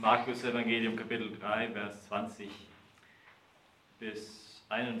Markus Evangelium Kapitel 3, Vers 20 bis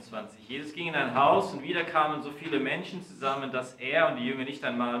 21. Jesus ging in ein Haus und wieder kamen so viele Menschen zusammen, dass er und die Jünger nicht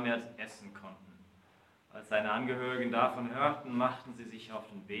einmal mehr essen konnten. Als seine Angehörigen davon hörten, machten sie sich auf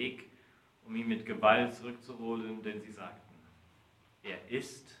den Weg, um ihn mit Gewalt zurückzuholen, denn sie sagten, er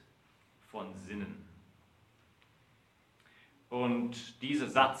ist von Sinnen. Und dieser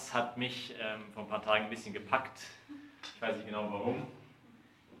Satz hat mich vor ein paar Tagen ein bisschen gepackt. Ich weiß nicht genau warum.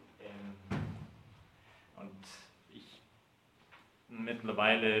 Und ich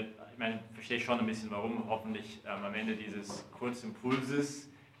mittlerweile, ich meine, verstehe schon ein bisschen warum. Hoffentlich am Ende dieses kurzen Impulses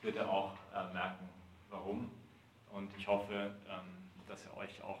wird er auch merken, warum. Und ich hoffe, dass er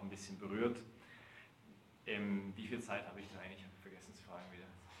euch auch ein bisschen berührt. Wie viel Zeit habe ich da eigentlich? Ich habe vergessen zu fragen wieder.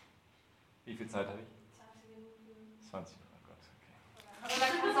 Wie viel Zeit habe ich? 20 Minuten. 20 Minuten, oh Gott, okay. Aber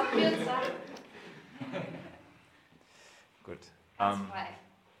dann kannst du auch viel sagen. Gut. Frei.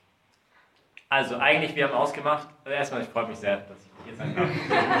 Also eigentlich, wir haben ausgemacht, erstmal, ich freue mich sehr, dass ich hier sein darf.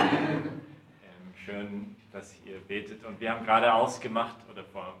 Schön, dass ihr betet. Und wir haben gerade ausgemacht, oder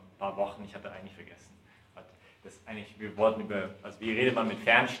vor ein paar Wochen, ich hatte eigentlich vergessen, wir wollten wie redet man mit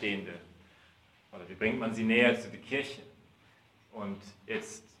Fernstehenden? Oder wie bringt man sie näher zu der Kirche? Und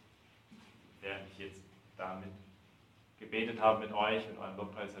jetzt, während ich jetzt damit gebetet habe mit euch und eurem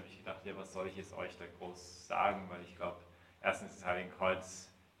Lobpreis, habe ich gedacht, ja, was soll ich jetzt euch da groß sagen? Weil ich glaube, erstens das Heilige Kreuz,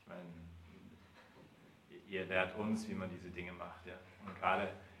 ich meine, ihr lehrt uns, wie man diese Dinge macht. Ja? Und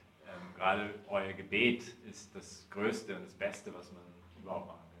gerade euer Gebet ist das Größte und das Beste, was man überhaupt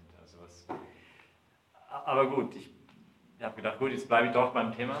machen könnte. Aber gut, ich habe gedacht, gut, jetzt bleibe ich doch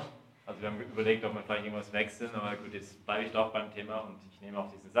beim Thema. Also wir haben überlegt, ob wir vielleicht irgendwas wechseln, aber gut, jetzt bleibe ich doch beim Thema und ich nehme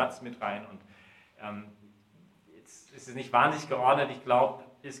auch diesen Satz mit rein. Und jetzt ist es nicht wahnsinnig geordnet, ich glaube,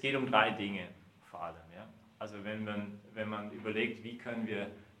 es geht um 3 Dinge vor allem. Ja? Also wenn man überlegt, wie können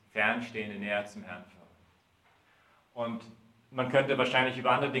wir Fernstehende näher zum Herrn führen. Und man könnte wahrscheinlich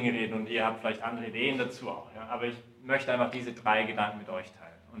über andere Dinge reden und ihr habt vielleicht andere Ideen dazu auch. Ja? Aber ich möchte einfach diese 3 Gedanken mit euch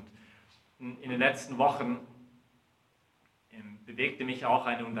teilen. Und in den letzten Wochen bewegte mich auch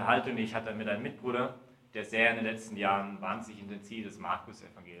eine Unterhaltung, die ich hatte mit einem Mitbruder, der sehr in den letzten Jahren wahnsinnig intensiv das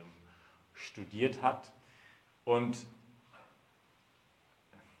Markus-Evangelium studiert hat. Und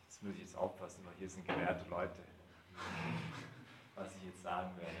jetzt muss ich jetzt aufpassen, weil hier sind gelehrte Leute, was ich jetzt sagen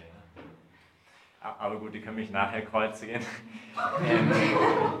werde. Ja. Aber gut, die können mich nachher kreuzigen.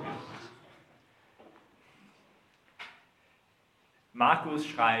 Markus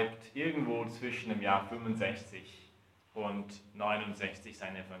schreibt irgendwo zwischen dem Jahr 65 und 69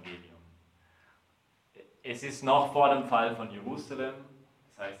 sein Evangelium. Es ist noch vor dem Fall von Jerusalem,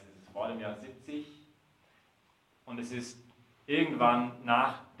 das heißt, es ist vor dem Jahr 70 und es ist irgendwann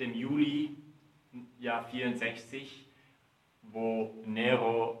nach dem Juli, Jahr 64, wo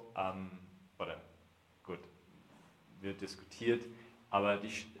Nero, wird diskutiert, aber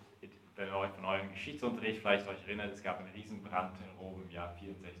wenn ihr euch von eurem Geschichtsunterricht vielleicht euch erinnert, es gab einen Riesenbrand in Rom im Jahr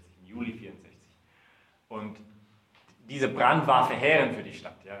 64, im Juli 64. Und dieser Brand war verheerend für die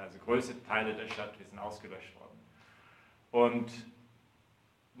Stadt. Ja? Also größte Teile der Stadt sind ausgelöscht worden. Und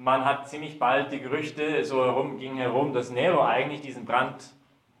man hat ziemlich bald die Gerüchte gingen herum, dass Nero eigentlich diesen Brand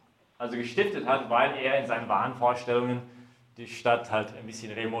gestiftet hat, weil er in seinen Wahnvorstellungen die Stadt halt ein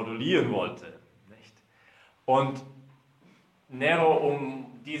bisschen remodellieren wollte. Nicht? Und Nero,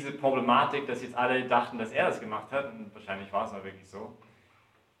 um diese Problematik, dass jetzt alle dachten, dass er das gemacht hat, und wahrscheinlich war es auch wirklich so,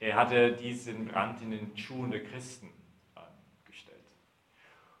 er hatte diesen Brand in den Schuhen der Christen gestellt.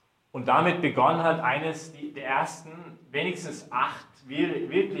 Und damit begonnen halt eines der ersten, wenigstens 8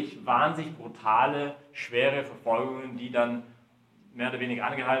 wirklich wahnsinnig brutale, schwere Verfolgungen, die dann mehr oder weniger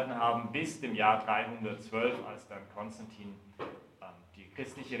angehalten haben bis dem Jahr 312, als dann Konstantin die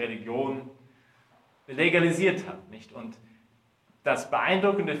christliche Religion legalisiert hat. Nicht? Und das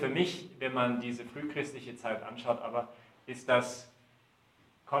Beeindruckende für mich, wenn man diese frühchristliche Zeit anschaut, aber ist, dass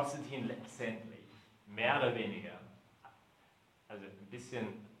Konstantin letztendlich mehr oder weniger, also ein bisschen,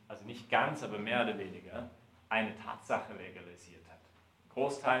 also nicht ganz, aber mehr oder weniger, eine Tatsache legalisiert hat.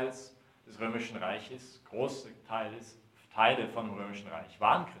 Großteils des Römischen Reiches, Teile vom Römischen Reich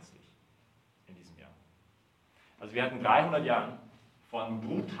waren christlich in diesem Jahr. Also wir hatten 300 Jahre von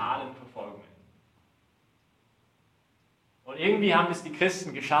brutalen Verfolgungen. Und irgendwie haben es die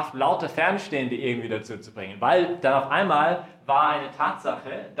Christen geschafft, lauter Fernstehende irgendwie dazu zu bringen, weil dann auf einmal war eine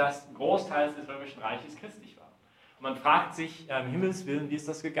Tatsache, dass großteils des Römischen Reiches christlich war. Und man fragt sich, im Himmelswillen, wie ist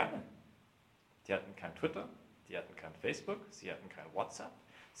das gegangen? Die hatten kein Twitter, die hatten kein Facebook, sie hatten kein WhatsApp,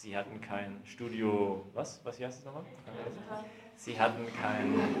 sie hatten kein Studio, was heißt das nochmal? Sie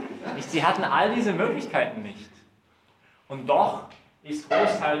hatten all diese Möglichkeiten nicht. Und doch ist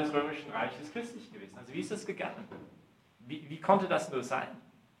Großteil des Römischen Reiches christlich gewesen. Also wie ist das gegangen? Wie konnte das nur sein?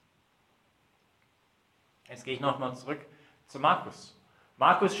 Jetzt gehe ich nochmal zurück zu Markus.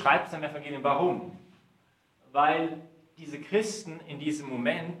 Markus schreibt sein Evangelium. Warum? Weil diese Christen in diesem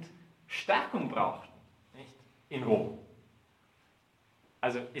Moment Stärkung brauchten, nicht? In Rom.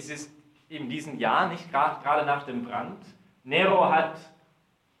 Also es ist in diesem Jahr, nicht gerade nach dem Brand, Nero hat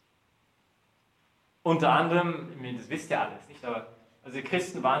unter anderem, das wisst ihr alles, nicht? Aber also die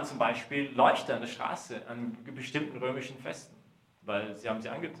Christen waren zum Beispiel Leuchter an der Straße an bestimmten römischen Festen, weil sie haben sie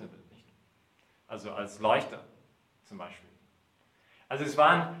angezündet, nicht? Also als Leuchter zum Beispiel. Also es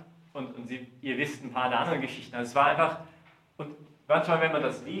waren, ihr wisst ein paar der anderen Geschichten, also es war einfach, und manchmal, wenn man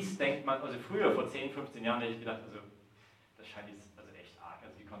das liest, denkt man, also früher, vor 10, 15 Jahren, hätte ich gedacht, also das scheint jetzt also echt arg,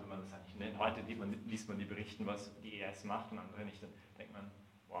 also wie konnte man das eigentlich nennen? Heute liest man die Berichten, was die ES macht und andere nicht, dann denkt man,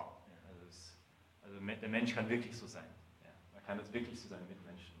 wow, ja, also der Mensch kann wirklich so sein. Ja, man kann das wirklich so seinen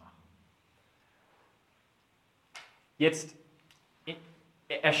Mitmenschen machen. Jetzt,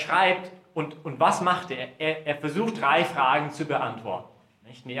 er schreibt, und was macht er? Er versucht 3 Fragen zu beantworten.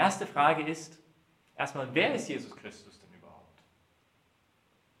 Nicht? Die erste Frage ist, erstmal, wer ist Jesus Christus denn überhaupt?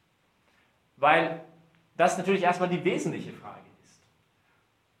 Weil das natürlich erstmal die wesentliche Frage ist.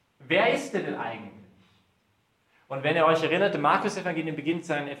 Wer ist er denn eigentlich? Und wenn ihr euch erinnert, im Markus-Evangelium beginnt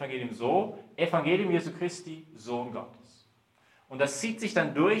sein Evangelium so, Evangelium Jesu Christi, Sohn Gottes. Und das zieht sich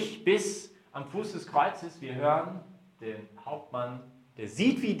dann durch bis am Fuß des Kreuzes. Wir hören den Hauptmann, der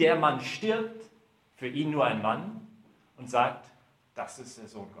sieht, wie der Mann stirbt, für ihn nur ein Mann, und sagt, das ist der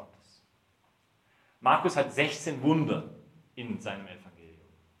Sohn Gottes. Markus hat 16 Wunder in seinem Evangelium.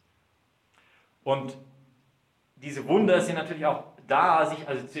 Und diese Wunder sind natürlich auch da, sich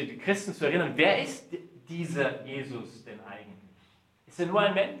also zu den Christen zu erinnern, wer ist dieser Jesus denn eigentlich? Ist er nur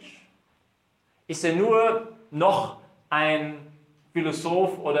ein Mensch? Ist er nur noch ein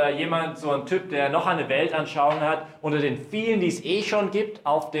Philosoph oder jemand, so ein Typ, der noch eine Weltanschauung hat, unter den vielen, die es eh schon gibt,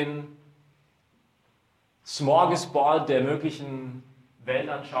 auf den Smorgasbord der möglichen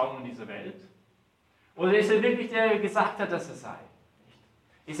Weltanschauungen dieser Welt? Oder ist er wirklich der, der gesagt hat, dass er sei?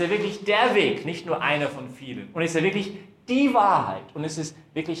 Ist er wirklich der Weg, nicht nur einer von vielen? Und ist er wirklich die Wahrheit? Und ist es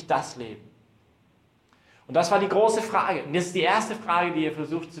wirklich das Leben? Und das war die große Frage. Und das ist die erste Frage, die er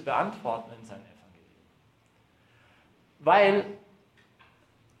versucht zu beantworten in seinem Evangelium. Weil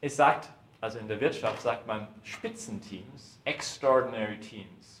es sagt, also in der Wirtschaft sagt man Spitzenteams, extraordinary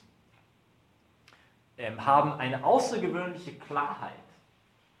teams, haben eine außergewöhnliche Klarheit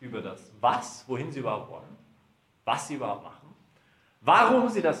über das, wohin sie überhaupt wollen, was sie überhaupt machen, warum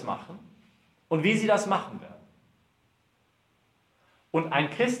sie das machen und wie sie das machen werden. Und ein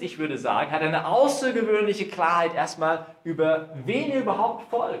Christ, ich würde sagen, hat eine außergewöhnliche Klarheit erstmal über, wen er überhaupt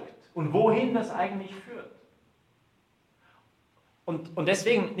folgt und wohin das eigentlich führt. Und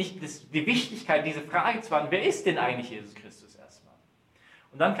deswegen nicht die Wichtigkeit, diese Frage zu beantworten, wer ist denn eigentlich Jesus Christus erstmal?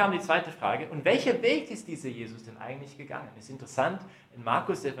 Und dann kam die zweite Frage, und welcher Weg ist dieser Jesus denn eigentlich gegangen? Das ist interessant, in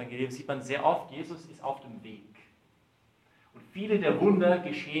Markus Evangelium sieht man sehr oft, Jesus ist auf dem Weg. Und viele der Wunder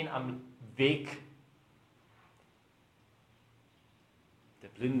geschehen am Weg. Der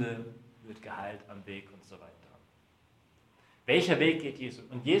Blinde wird geheilt am Weg und so weiter. Welcher Weg geht Jesus?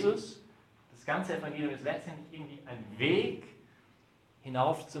 Und Jesus, das ganze Evangelium ist letztendlich irgendwie ein Weg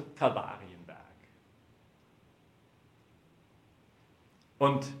hinauf zum Kalvarienberg.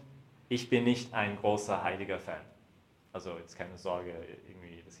 Und ich bin nicht ein großer heiliger Fan. Also jetzt keine Sorge,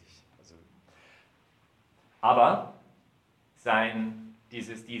 irgendwie, dass ich... Aber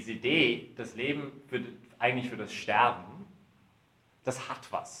diese Idee, das Leben eigentlich für das Sterben, das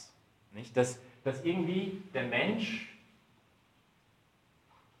hat was. Nicht? Dass irgendwie der Mensch,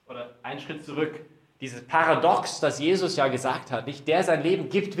 oder einen Schritt zurück, dieses Paradox, das Jesus ja gesagt hat, nicht? Der sein Leben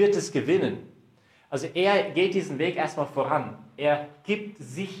gibt, wird es gewinnen. Also er geht diesen Weg erstmal voran. Er gibt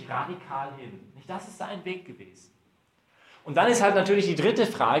sich radikal hin. Nicht? Das ist sein Weg gewesen. Und dann ist halt natürlich die dritte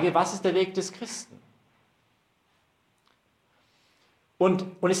Frage, was ist der Weg des Christen? Und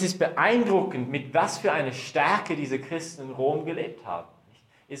es ist beeindruckend, mit was für eine Stärke diese Christen in Rom gelebt haben.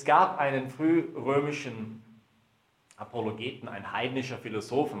 Es gab einen frührömischen Apologeten, ein heidnischer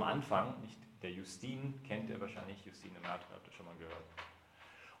Philosoph am Anfang, der Justin, kennt ihr wahrscheinlich, Justin der Märtyrer, habt ihr schon mal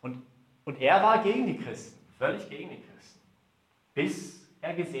gehört. Und er war gegen die Christen, völlig gegen die Christen, bis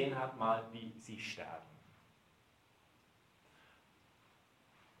er gesehen hat mal, wie sie sterben.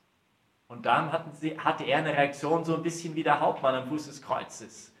 Und dann hatte er eine Reaktion so ein bisschen wie der Hauptmann am Fuß des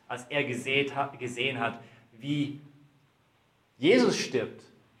Kreuzes, als er gesehen hat, wie Jesus stirbt.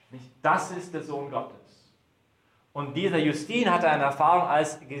 Das ist der Sohn Gottes. Und dieser Justin hatte eine Erfahrung,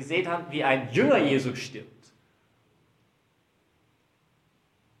 als er gesehen hat, wie ein Jünger Jesus stirbt.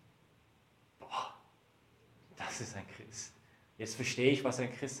 das ist ein Christ. Jetzt verstehe ich, was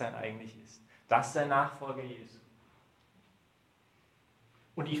ein Christsein eigentlich ist. Das ist ein Nachfolger Jesu.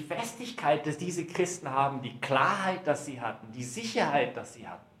 Und die Festigkeit, dass diese Christen haben, die Klarheit, dass sie hatten, die Sicherheit, dass sie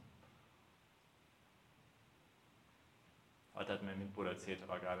hatten. Heute hat mir ein Mitbruder erzählt, er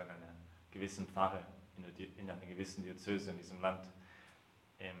war gerade in einer gewissen Pfarre, in einer gewissen Diözese in diesem Land.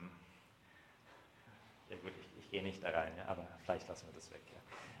 Ja gut, ich gehe nicht da rein, ja, aber vielleicht lassen wir das weg. Ja.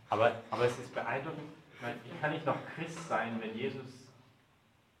 Aber es ist beeindruckend, ich meine, wie kann ich noch Christ sein, wenn Jesus...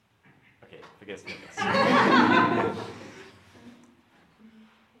 Okay, vergessen wir das.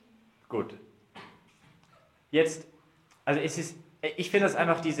 Gut. Jetzt, also ich finde das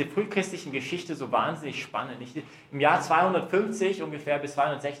einfach, diese frühchristlichen Geschichte so wahnsinnig spannend. Im Jahr 250 ungefähr bis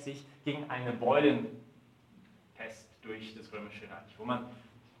 260 ging eine Beulenpest durch das Römische Reich, wo man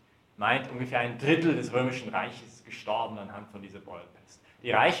meint, ungefähr ein Drittel des Römischen Reiches ist gestorben anhand von dieser Beulenpest.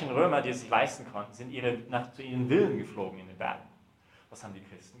 Die reichen Römer, die es sich leisten konnten, sind zu ihren Villen geflogen in den Bergen. Was haben die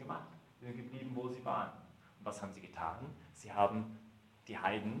Christen gemacht? Sie sind geblieben, wo sie waren. Und was haben sie getan? Sie haben die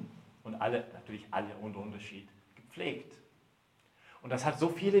Heiden und natürlich alle ohne Unterschied gepflegt. Und das hat so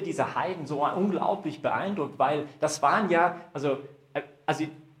viele dieser Heiden so unglaublich beeindruckt, weil das waren ja, also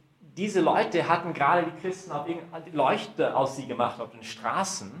diese Leute hatten gerade die Christen auf irgendeine Leuchte aus sie gemacht auf den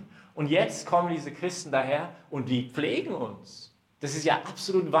Straßen und jetzt kommen diese Christen daher und die pflegen uns. Das ist ja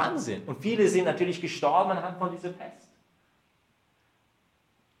absolut Wahnsinn. Und viele sind natürlich gestorben anhand von dieser Pest.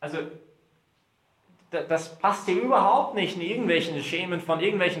 Also das passt hier überhaupt nicht in irgendwelchen Schemen von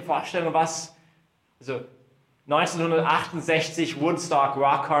irgendwelchen Vorstellungen, was, also 1968 Woodstock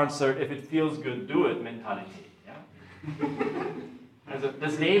Rock Concert, if it feels good, do it Mentalität. Ja? Also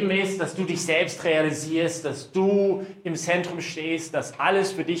das Leben ist, dass du dich selbst realisierst, dass du im Zentrum stehst, dass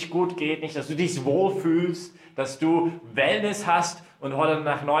alles für dich gut geht, nicht, dass du dich wohlfühlst, dass du Wellness hast und heute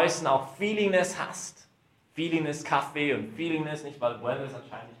nach Neuesten auch Feelingness hast. Feelingness Kaffee und Feelingness, nicht, weil Wellness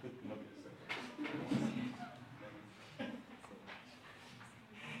anscheinend nicht gut genug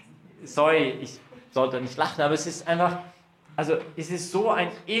ist. Sorry, ich sollte nicht lachen, aber es ist einfach, also es ist so ein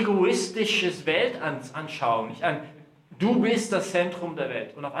egoistisches Weltanschauung. Du bist das Zentrum der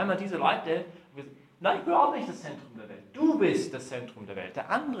Welt. Und auf einmal diese Leute, nein, ich bin auch nicht das Zentrum der Welt. Du bist das Zentrum der Welt. Der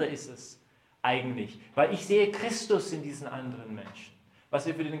andere ist es eigentlich. Weil ich sehe Christus in diesen anderen Menschen. Was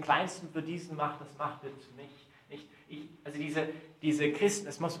er für den Kleinsten, für diesen macht, das macht er für mich. Also diese Christen,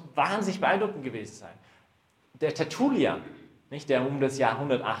 es muss wahnsinnig beeindruckend gewesen sein. Der Tertullian, nicht, der um das Jahr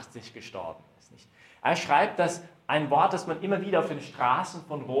 180 gestorben ist. Nicht? Er schreibt, dass ein Wort, das man immer wieder auf den Straßen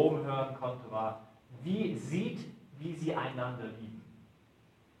von Rom hören konnte, war, wie sie einander lieben.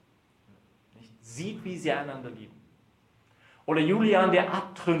 Nicht? Sieht, wie sie einander lieben. Oder Julian der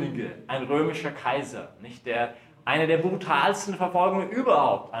Abtrünnige, ein römischer Kaiser, nicht, der eine der brutalsten Verfolgungen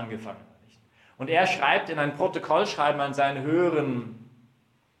überhaupt angefangen hat. Nicht? Und er schreibt in ein Protokollschreiben an seine höheren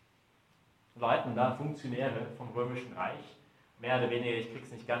Leuten, Funktionäre vom Römischen Reich, mehr oder weniger, ich kriege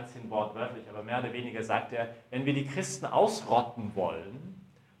es nicht ganz hin wortwörtlich, aber mehr oder weniger sagt er, wenn wir die Christen ausrotten wollen,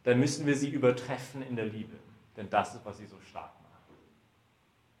 dann müssen wir sie übertreffen in der Liebe. Denn das ist, was sie so stark macht.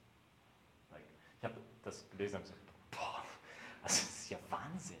 Ich habe das gelesen und gesagt, boah, das ist ja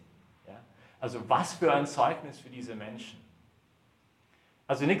Wahnsinn. Ja? Also was für ein Zeugnis für diese Menschen.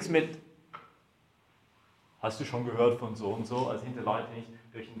 Also nichts mit, hast du schon gehört von so und so, also hinter Leute nicht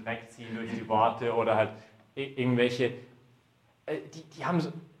durch den Dreck ziehen, durch die Worte oder halt irgendwelche, die haben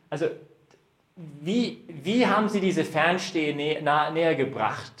so, also wie haben sie diese Fernstehe näher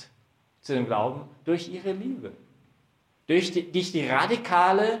gebracht zu dem Glauben? Durch ihre Liebe. Durch die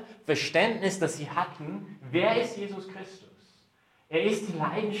radikale Verständnis, das sie hatten, wer ist Jesus Christus? Er ist die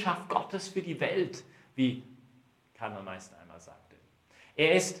Leidenschaft Gottes für die Welt, wie Karl am meisten einmal sagte.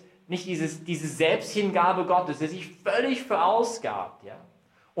 Er ist nicht diese Selbsthingabe Gottes, der sich völlig verausgabt. Ja?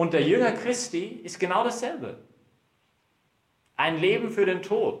 Und der Jünger Christi ist genau dasselbe. Ein Leben für den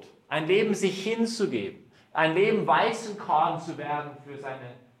Tod, ein Leben sich hinzugeben, ein Leben Weizenkorn zu werden für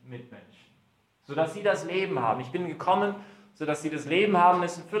seine Mitmenschen, sodass sie das Leben haben. Ich bin gekommen, sodass sie das Leben haben,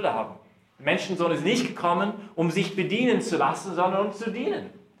 es in Fülle haben. Der Menschensohn ist nicht gekommen, um sich bedienen zu lassen, sondern um zu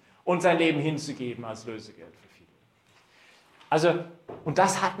dienen und sein Leben hinzugeben als Lösegeld für viele. Also, und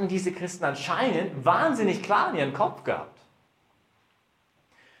das hatten diese Christen anscheinend wahnsinnig klar in ihrem Kopf gehabt.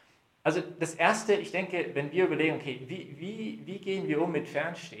 Also das Erste, ich denke, wenn wir überlegen, okay, wie gehen wir um mit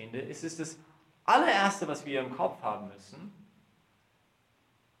Fernstehenden, ist es das allererste, was wir im Kopf haben müssen.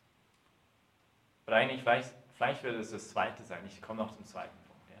 Oder eigentlich, vielleicht wird es das zweite sein, ich komme noch zum zweiten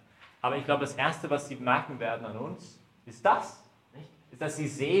Punkt. Ja. Aber ich glaube, das Erste, was sie merken werden an uns, ist das. Nicht? Ist, dass sie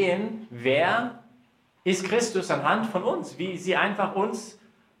sehen, wer ist Christus anhand von uns, wie sie einfach uns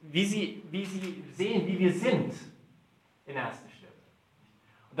wie sie sehen, wie wir sind, in erster Stelle.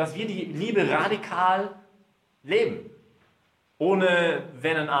 Und dass wir die Liebe radikal leben, ohne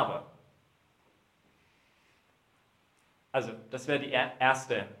Wenn und Aber. Also, das wäre der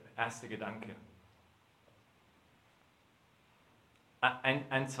erste Gedanke.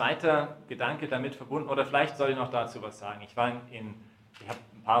 Ein zweiter Gedanke damit verbunden, oder vielleicht soll ich noch dazu was sagen. Ich habe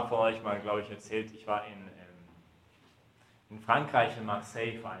ein paar von euch mal, glaube ich, erzählt, ich war in Frankreich, in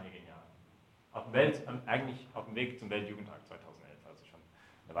Marseille vor einigen Jahren. Eigentlich auf dem Weg zum Weltjugendtag 2011, also schon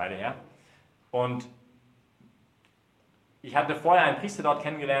eine Weile her. Und ich hatte vorher einen Priester dort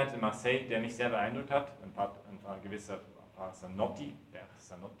kennengelernt in Marseille, der mich sehr beeindruckt hat, ein gewisser Sanotti, vielleicht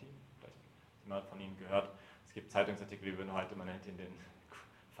hat jemand von Ihnen gehört. Es gibt Zeitungsartikel, man nennt ihn den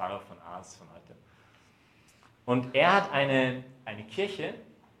Pfarrer von Ars von heute. Und er hat eine Kirche,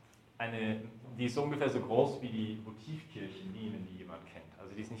 die ist so ungefähr so groß wie die Votivkirche in Wien, wenn die jemand kennt.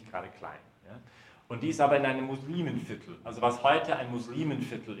 Also die ist nicht gerade klein. Ja? Und die ist aber in einem Muslimenviertel, also was heute ein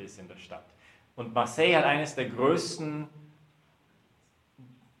Muslimenviertel ist in der Stadt. Und Marseille hat eines der größten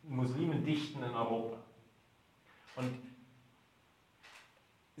Muslimendichten in Europa. Und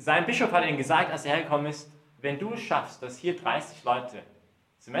sein Bischof hat ihm gesagt, als er hergekommen ist, wenn du es schaffst, dass hier 30 Leute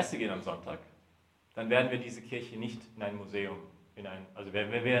zur Messe gehen am Sonntag, dann werden wir diese Kirche nicht in ein Museum, also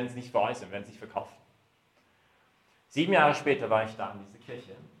wir werden es nicht veräußern, wir werden es nicht verkaufen. 7 Jahre später war ich da in dieser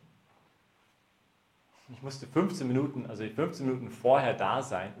Kirche. Ich musste 15 Minuten vorher da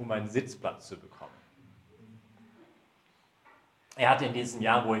sein, um einen Sitzplatz zu bekommen. Er hatte in diesem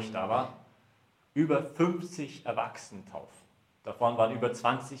Jahr, wo ich da war, über 50 Erwachsenentaufen. Davon waren über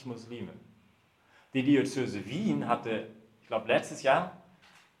 20 Muslime. Die Diözese Wien hatte, ich glaube letztes Jahr,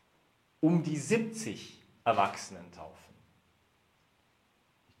 um die 70 Erwachsenentaufen.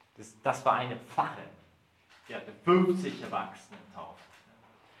 Das war eine Pfarre. Die hatte 50 Erwachsenentaufen.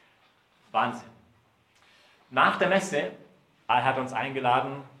 Wahnsinn. Nach der Messe, er hat uns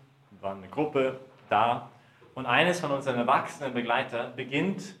eingeladen, war eine Gruppe da, und eines von unseren erwachsenen Begleitern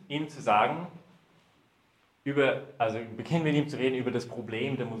beginnt ihm zu sagen, beginnen mit ihm zu reden über das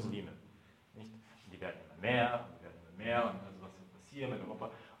Problem der Muslime. Nicht? Die werden immer mehr und also was wird passieren mit Europa.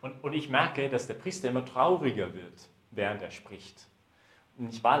 Und ich merke, dass der Priester immer trauriger wird, während er spricht.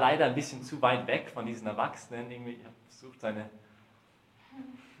 Und ich war leider ein bisschen zu weit weg von diesen Erwachsenen, irgendwie, ich habe versucht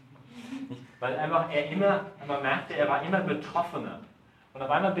weil einfach man merkte, er war immer betroffener. Und auf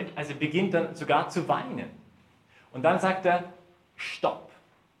einmal beginnt dann sogar zu weinen. Und dann sagt er, stopp.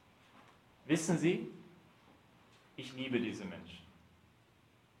 Wissen Sie, ich liebe diese Menschen.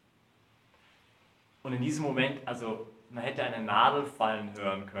 Und in diesem Moment, man hätte eine Nadel fallen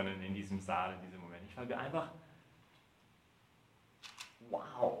hören können in diesem Saal, in diesem Moment. Ich war einfach,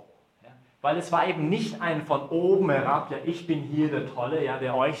 wow. Ja? Weil es war eben nicht ein von oben herab, ja, ich bin hier der Tolle, ja,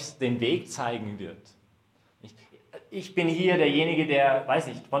 der euch den Weg zeigen wird. Ich bin hier derjenige, der,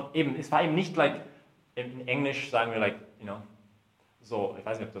 es war eben nicht in Englisch sagen wir so, ich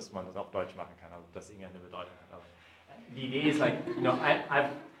weiß nicht, ob man das auf Deutsch machen kann, ob das irgendeine Bedeutung hat. Aber die Idee ist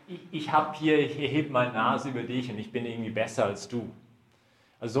ich habe hier hebt meine Nase über dich und ich bin irgendwie besser als du.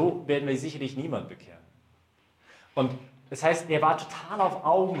 Also so werden wir sicherlich niemand bekehren. Und das heißt, er war total auf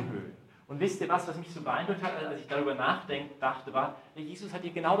Augenhöhe. Und wisst ihr was mich so beeindruckt hat, als ich darüber dachte, war, Jesus hat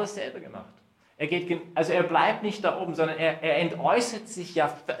hier genau dasselbe gemacht. Er bleibt nicht da oben, sondern er entäußert sich ja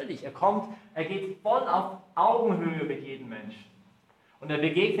völlig. Er geht voll auf Augenhöhe mit jedem Menschen. Und er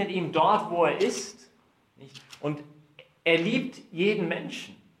begegnet ihm dort, wo er ist. Nicht? Und er liebt jeden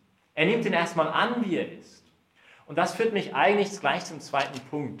Menschen. Er nimmt ihn erstmal an, wie er ist. Und das führt mich eigentlich gleich zum zweiten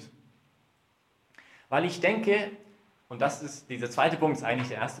Punkt. Weil ich denke, und dieser zweite Punkt ist eigentlich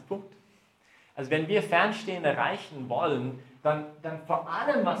der erste Punkt, also wenn wir Fernstehende erreichen wollen, dann vor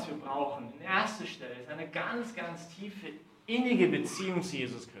allem, was wir brauchen, in erster Stelle, ist eine ganz, ganz tiefe, innige Beziehung zu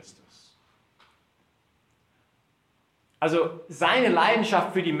Jesus Christus. Also seine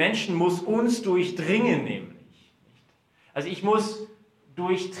Leidenschaft für die Menschen muss uns durchdringen, nämlich. Also ich muss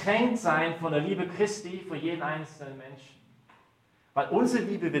durchtränkt sein von der Liebe Christi für jeden einzelnen Menschen. Weil unsere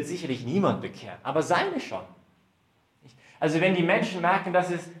Liebe wird sicherlich niemand bekehren, aber seine schon. Also wenn die Menschen merken, dass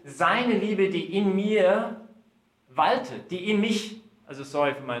es seine Liebe, die in mir waltet, die in mich, also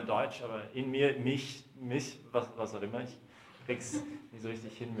sorry für mein Deutsch, aber in mir, mich, was auch immer, ich krieg's nicht so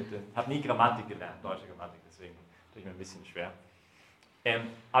richtig hin habe nie Grammatik gelernt, deutsche Grammatik, deswegen tue ich mir ein bisschen schwer.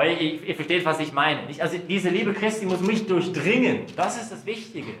 Aber ihr versteht, was ich meine. Also diese Liebe Christi muss mich durchdringen, das ist das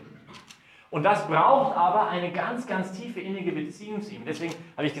Wichtige. Und das braucht aber eine ganz, ganz tiefe innige Beziehung zu ihm. Deswegen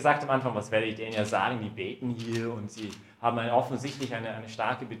habe ich gesagt am Anfang, was werde ich denen ja sagen, die beten hier und sie haben offensichtlich eine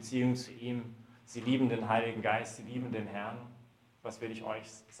starke Beziehung zu ihm. Sie lieben den Heiligen Geist, sie lieben den Herrn. Was will ich euch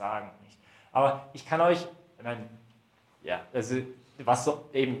sagen? Nicht? Aber ich kann euch, es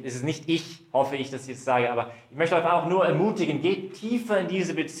ist nicht ich, hoffe ich, dass ich es sage, aber ich möchte euch auch nur ermutigen, geht tiefer in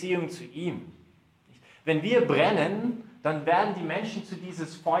diese Beziehung zu ihm. Wenn wir brennen, dann werden die Menschen zu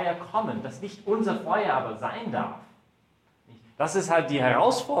dieses Feuer kommen, das nicht unser Feuer aber sein darf. Das ist halt die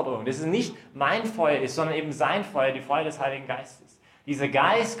Herausforderung, dass es nicht mein Feuer ist, sondern eben sein Feuer, die Feuer des Heiligen Geistes. Dieser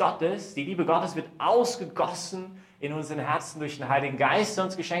Geist Gottes, die Liebe Gottes wird ausgegossen in unseren Herzen durch den Heiligen Geist, der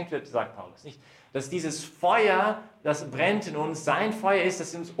uns geschenkt wird, sagt Paulus. Nicht? Dass dieses Feuer, das brennt in uns, sein Feuer ist,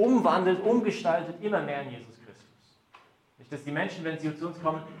 das uns umwandelt, umgestaltet, immer mehr in Jesus Christus. Nicht, dass die Menschen, wenn sie zu uns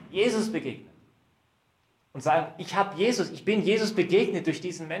kommen, Jesus begegnen. Und sagen, ich bin Jesus begegnet durch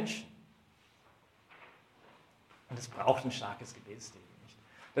diesen Menschen. Und es braucht ein starkes Gebetsleben. Nicht?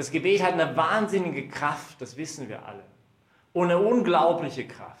 Das Gebet hat eine wahnsinnige Kraft, das wissen wir alle. Und eine unglaubliche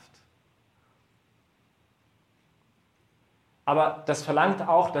Kraft. Aber das verlangt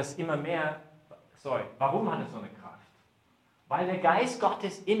auch, dass immer mehr, warum hat es so eine Kraft? Weil der Geist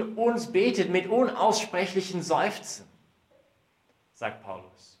Gottes in uns betet mit unaussprechlichen Seufzen, sagt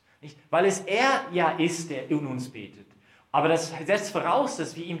Paulus. Nicht? Weil es er ja ist, der in uns betet. Aber das setzt voraus,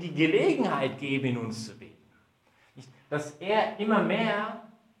 dass wir ihm die Gelegenheit geben, in uns zu beten. Nicht? Dass er immer mehr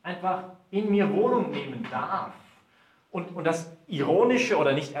einfach in mir Wohnung nehmen darf. Und das Ironische,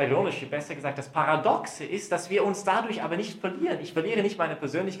 oder nicht Ironische, besser gesagt, das Paradoxe ist, dass wir uns dadurch aber nicht verlieren. Ich verliere nicht meine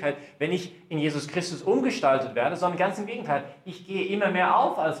Persönlichkeit, wenn ich in Jesus Christus umgestaltet werde, sondern ganz im Gegenteil. Ich gehe immer mehr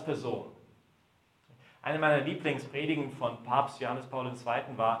auf als Person. Eine meiner Lieblingspredigen von Papst Johannes Paul II.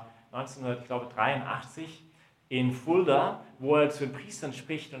 War 1983 in Fulda, wo er zu den Priestern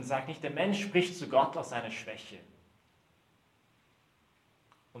spricht und sagt nicht, der Mensch spricht zu Gott aus seiner Schwäche.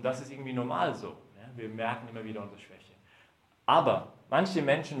 Und das ist irgendwie normal so. Wir merken immer wieder unsere Schwäche. Aber manche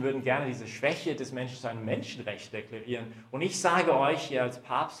Menschen würden gerne diese Schwäche des Menschen zu einem Menschenrecht deklarieren. Und ich sage euch hier als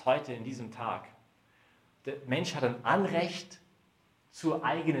Papst heute in diesem Tag, der Mensch hat ein Anrecht zur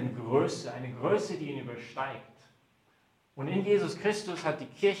eigenen Größe, eine Größe, die ihn übersteigt. Und in Jesus Christus hat die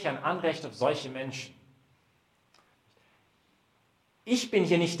Kirche ein Anrecht auf solche Menschen. Ich bin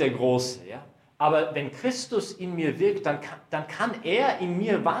hier nicht der Große, ja? Aber wenn Christus in mir wirkt, dann kann er in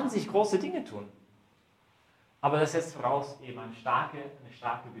mir wahnsinnig große Dinge tun. Aber das setzt voraus eben eine starke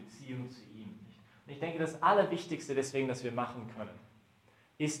Beziehung zu ihm. Und ich denke, das Allerwichtigste deswegen, das wir machen können,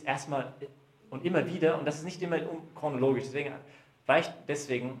 ist erstmal und immer wieder, und das ist nicht immer chronologisch,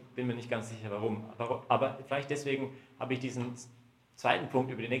 deswegen bin mir nicht ganz sicher warum, aber vielleicht deswegen habe ich diesen zweiten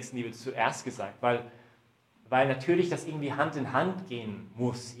Punkt über die Nächstenliebe zuerst gesagt, weil natürlich das irgendwie Hand in Hand gehen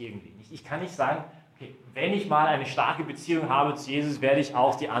muss irgendwie. Ich kann nicht sagen, okay, wenn ich mal eine starke Beziehung habe zu Jesus, werde ich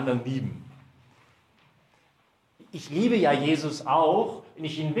auch die anderen lieben. Ich liebe ja Jesus auch und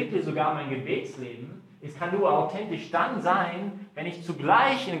ich entwickle sogar mein Gebetsleben. Es kann nur authentisch dann sein, wenn ich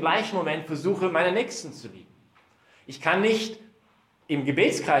zugleich im gleichen Moment versuche, meine Nächsten zu lieben. Ich kann nicht im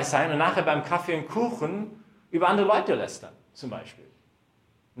Gebetskreis sein und nachher beim Kaffee und Kuchen über andere Leute lästern, zum Beispiel.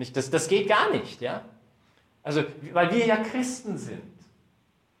 Das geht gar nicht, ja? Also, weil wir ja Christen sind.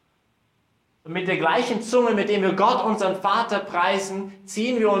 Und mit der gleichen Zunge, mit der wir Gott, unseren Vater, preisen,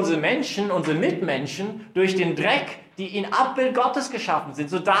 ziehen wir unsere Menschen, unsere Mitmenschen durch den Dreck, die in Abbild Gottes geschaffen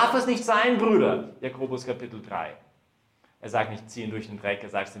sind. So darf es nicht sein, Brüder. Jakobus Kapitel 3. Er sagt nicht ziehen durch den Dreck, er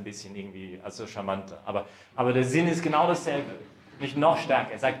sagt es ein bisschen irgendwie, also charmanter. Aber der Sinn ist genau dasselbe. Nicht noch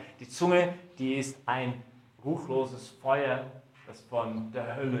stärker. Er sagt, die Zunge, die ist ein ruchloses Feuer, das von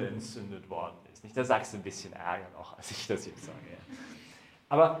der Hölle entzündet worden ist. Nicht, da sagst du ein bisschen Ärger noch, als ich das jetzt sage.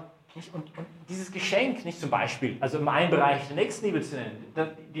 Aber und dieses Geschenk, nicht zum Beispiel, also im einen Bereich die Nächstenliebe zu nennen,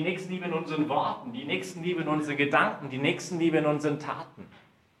 die Nächstenliebe in unseren Worten, die Nächstenliebe in unseren Gedanken, die Nächstenliebe in unseren Taten.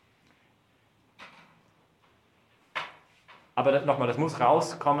 Aber nochmal, das muss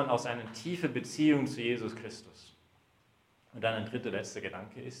rauskommen aus einer tiefen Beziehung zu Jesus Christus. Und dann ein dritter, letzter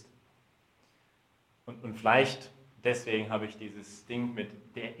Gedanke ist, und vielleicht deswegen habe ich dieses Ding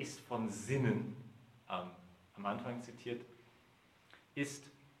mit, der ist von Sinnen am Anfang zitiert, ist,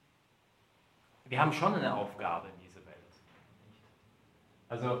 wir haben schon eine Aufgabe in dieser Welt.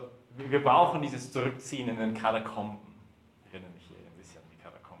 Also wir brauchen dieses Zurückziehen in den Katakomben. Ich erinnere mich hier ein bisschen an die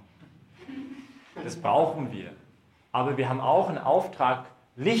Katakomben. Das brauchen wir. Aber wir haben auch einen Auftrag,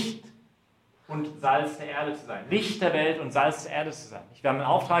 Licht und Salz der Erde zu sein. Licht der Welt und Salz der Erde zu sein. Wir haben einen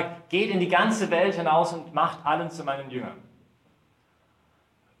Auftrag, geht in die ganze Welt hinaus und macht allen zu meinen Jüngern.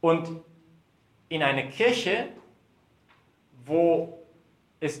 Und in eine Kirche, wo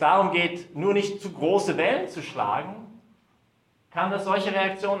es darum geht, nur nicht zu große Wellen zu schlagen, kann das solche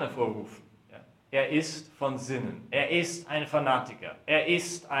Reaktionen hervorrufen. Ja. Er ist von Sinnen. Er ist ein Fanatiker. Er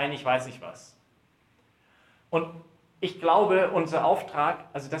ist ein ich weiß nicht was. Und ich glaube, unser Auftrag,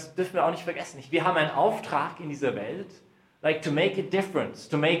 also das dürfen wir auch nicht vergessen, nicht? Wir haben einen Auftrag in dieser Welt, like to make a difference,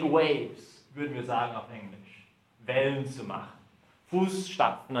 to make waves, würden wir sagen auf Englisch. Wellen zu machen,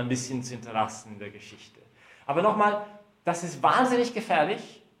 Fußstapfen ein bisschen zu hinterlassen in der Geschichte. Aber nochmal, das ist wahnsinnig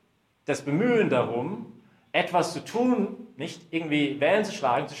gefährlich, das Bemühen darum, etwas zu tun, nicht irgendwie Wellen zu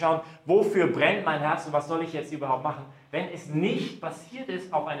schlagen, zu schauen, wofür brennt mein Herz und was soll ich jetzt überhaupt machen, wenn es nicht basiert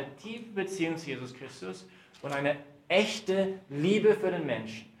ist auf eine tiefe Beziehung zu Jesus Christus und eine echte Liebe für den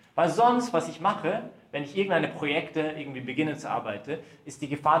Menschen. Weil sonst, was ich mache, wenn ich irgendeine Projekte irgendwie beginne zu arbeiten, ist die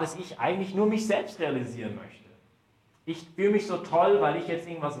Gefahr, dass ich eigentlich nur mich selbst realisieren möchte. Ich fühle mich so toll, weil ich jetzt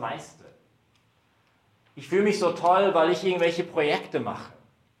irgendwas leiste. Ich fühle mich so toll, weil ich irgendwelche Projekte mache.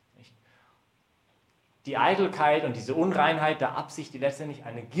 Die Eitelkeit und diese Unreinheit der Absicht, die letztendlich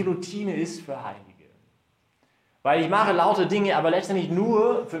eine Guillotine ist für Heilige. Weil ich mache lauter Dinge, aber letztendlich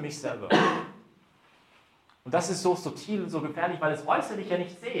nur für mich selber. Und das ist so subtil und so gefährlich, weil es äußerlich ja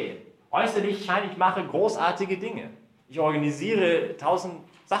nicht sehe. Äußerlich scheint, ich mache großartige Dinge. Ich organisiere 1000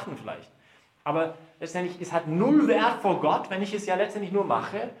 Sachen vielleicht. Aber letztendlich, es hat null Wert vor Gott, wenn ich es ja letztendlich nur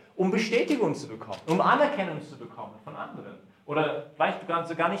mache, um Bestätigung zu bekommen, um Anerkennung zu bekommen von anderen. Oder vielleicht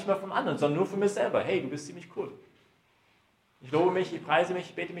sogar nicht mehr vom anderen, sondern nur für mich selber. Hey, du bist ziemlich cool. Ich lobe mich, ich preise mich,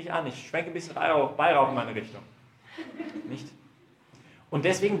 ich bete mich an, ich schwenke ein bisschen Weihrauch in meine Richtung. Nicht? Und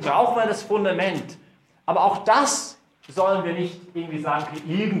deswegen brauchen wir das Fundament. Aber auch das sollen wir nicht irgendwie sagen, okay,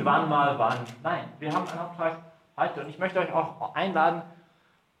 irgendwann mal, wann. Nein, wir haben einen Auftrag heute. Und ich möchte euch auch einladen,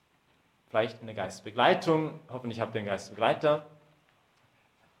 vielleicht in der Geistesbegleitung, hoffentlich habt ihr einen Geistesbegleiter,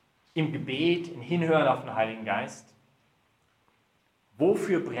 im Gebet, im Hinhören auf den Heiligen Geist.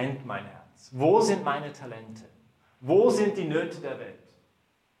 Wofür brennt mein Herz? Wo sind meine Talente? Wo sind die Nöte der Welt?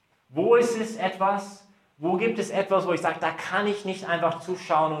 Wo ist es etwas, wo gibt es etwas, wo ich sage, da kann ich nicht einfach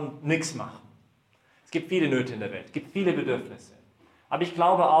zuschauen und nichts machen? Es gibt viele Nöte in der Welt, es gibt viele Bedürfnisse. Aber ich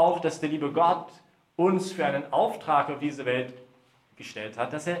glaube auch, dass der liebe Gott uns für einen Auftrag auf diese Welt gestellt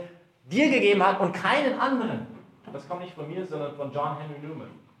hat, dass er dir gegeben hat und keinen anderen. Das kommt nicht von mir, sondern von John Henry Newman.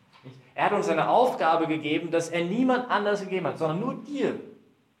 Er hat uns eine Aufgabe gegeben, dass er niemand anders gegeben hat, sondern nur dir.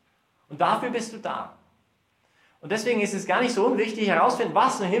 Und dafür bist du da. Und deswegen ist es gar nicht so unwichtig herauszufinden,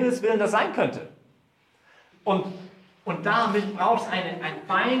 was um Himmels Willen das sein könnte. Und damit braucht es ein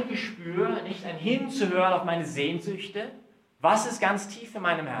Feingespür, nicht ein Hinzuhören auf meine Sehnsüchte. Was ist ganz tief in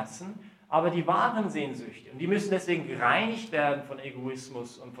meinem Herzen? Aber die wahren Sehnsüchte. Und die müssen deswegen gereinigt werden von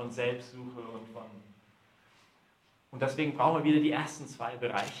Egoismus und von Selbstsuche und deswegen brauchen wir wieder die ersten zwei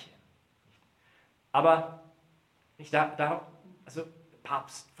Bereiche. Aber also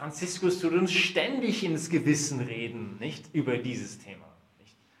Papst Franziskus tut uns ständig ins Gewissen reden, nicht über dieses Thema.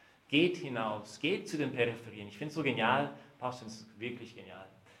 Nicht? Geht hinaus, geht zu den Peripherien. Ich finde es so genial, Papst findet es wirklich genial.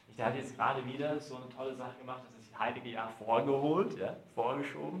 Der hat jetzt gerade wieder so eine tolle Sache gemacht, das heilige Jahr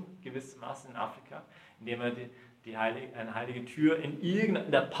vorgeschoben, gewissermaßen in Afrika, indem er eine heilige Tür in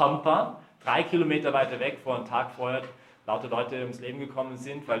irgendeiner Pampa, 3 Kilometer weiter weg, vor einem Tag vorher, lauter Leute ums Leben gekommen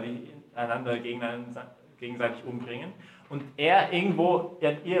sind, weil die einander gegenseitig umbringen. Und er irgendwo,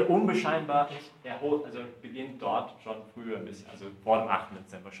 ihr unbescheinbar, beginnt dort schon früher ein bisschen, also vor dem 8.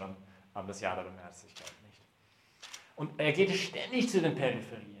 Dezember schon, das Jahr der Barmherzigkeit. Nicht? Und er geht ständig zu den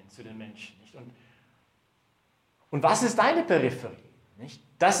Peripherien, zu den Menschen. Nicht? Und was ist deine Peripherie? Nicht?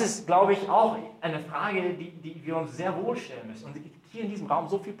 Das ist, glaube ich, auch eine Frage, die wir uns sehr wohl stellen müssen. Und es gibt hier in diesem Raum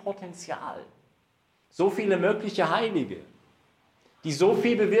so viel Potenzial, so viele mögliche Heilige, die so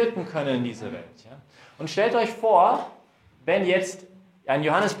viel bewirken können in dieser Welt. Ja? Und stellt euch vor, wenn jetzt ein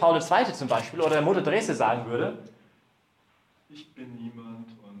Johannes Paul II. Zum Beispiel oder Mutter Teresa sagen würde, ich bin niemand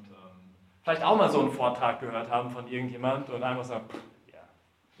und vielleicht auch mal so einen Vortrag gehört haben von irgendjemand und einfach sagen,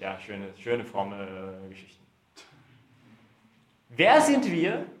 ja, schöne fromme Geschichten. Wer sind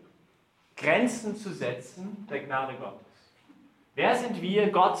wir, Grenzen zu setzen der Gnade Gottes? Wer sind wir,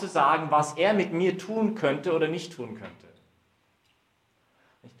 Gott zu sagen, was er mit mir tun könnte oder nicht tun könnte?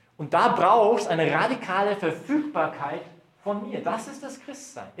 Und da braucht es eine radikale Verfügbarkeit von mir. Das ist das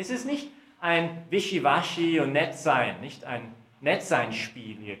Christsein. Es ist nicht ein Wischiwaschi und Nettsein, nicht ein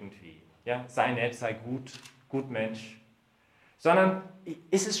Nettseinspiel irgendwie. Ja, sei nett, sei gut Mensch. Sondern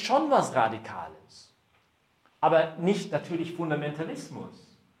es ist schon was Radikales. Aber nicht natürlich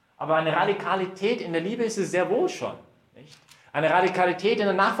Fundamentalismus. Aber eine Radikalität in der Liebe ist es sehr wohl schon. Nicht? Eine Radikalität in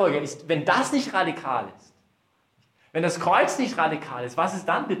der Nachfolge ist, wenn das nicht radikal ist, wenn das Kreuz nicht radikal ist, was ist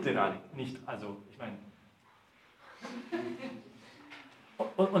dann bitte nicht? Also, ich meine.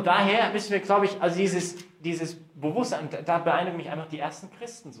 Und daher müssen wir, glaube ich, also dieses Bewusstsein, da beeindrucken mich einfach die ersten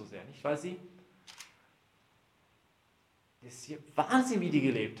Christen so sehr, nicht? Weil sie das ist hier Wahnsinn, wie die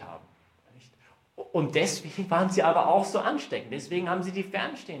gelebt haben. Nicht? Und deswegen waren sie aber auch so ansteckend. Deswegen haben sie die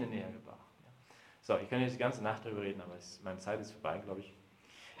Fernstehenden näher gebracht. So, ich kann jetzt die ganze Nacht darüber reden, aber meine Zeit ist vorbei, glaube ich.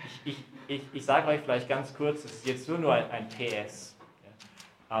 Ich sage euch vielleicht ganz kurz, das ist jetzt nur ein PS.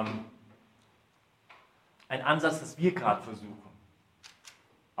 Ja. Ein Ansatz, dass wir gerade versuchen,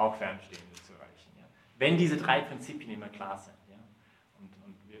 auch Fernstehende zu erreichen. Ja. Wenn diese 3 Prinzipien immer klar sind. Ja.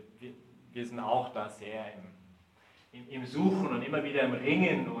 Und wir sind auch da sehr im Suchen und immer wieder im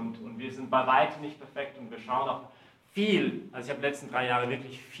Ringen und wir sind bei weitem nicht perfekt und wir schauen auch viel, also ich habe die letzten 3 Jahre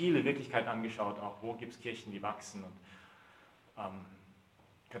wirklich viele Wirklichkeiten angeschaut, auch wo gibt es Kirchen, die wachsen und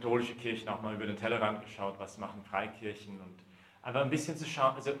katholische Kirchen auch mal über den Tellerrand geschaut, was machen Freikirchen und einfach ein bisschen zu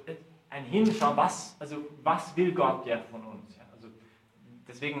schauen, also ein Hinschauen, was will Gott ja von uns. Ja? Also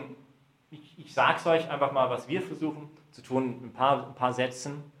deswegen, ich sage es euch einfach mal, was wir versuchen zu tun, ein paar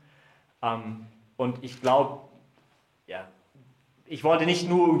Sätzen und ich glaube, ja, ich wollte nicht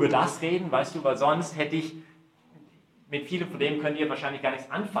nur über das reden, weißt du, weil sonst hätte ich, mit vielem von dem könnt ihr wahrscheinlich gar nichts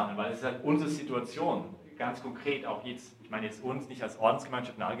anfangen, weil es ist halt unsere Situation, ganz konkret auch jetzt, ich meine jetzt uns nicht als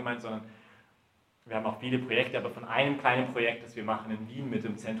Ordensgemeinschaft in allgemein, sondern wir haben auch viele Projekte, aber von einem kleinen Projekt, das wir machen in Wien mit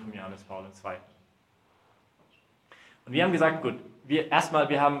dem Zentrum Johannes Paul II. Und wir haben gesagt, gut, wir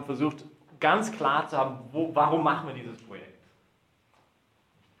haben versucht, ganz klar zu haben, warum machen wir dieses Projekt.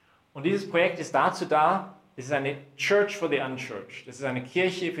 Und dieses Projekt ist dazu da, es ist eine Church for the Unchurched. Das ist eine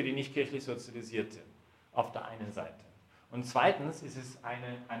Kirche für die nicht kirchlich Sozialisierte, auf der einen Seite. Und zweitens ist es ein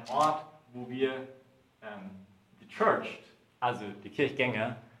Ort, wo wir die Church, also die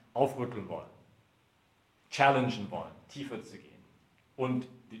Kirchgänger, aufrütteln wollen, challengen wollen, tiefer zu gehen und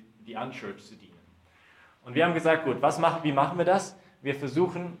die Unchurched zu dienen. Und wir haben gesagt, gut, wie machen wir das? Wir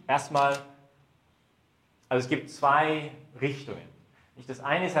versuchen erstmal, also es gibt 2 Richtungen. Das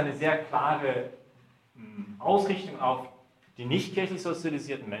eine ist eine sehr klare Ausrichtung auf die nicht kirchlich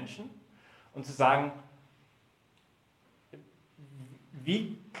sozialisierten Menschen und zu sagen,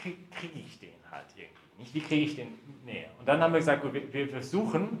 wie kriege ich den halt irgendwie? Nicht, wie kriege ich den näher? Und dann haben wir gesagt, gut, wir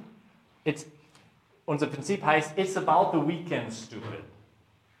versuchen, unser Prinzip heißt, it's about the weekend, stupid.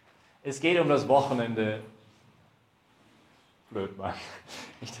 Es geht um das Wochenende. Blöd, Mann.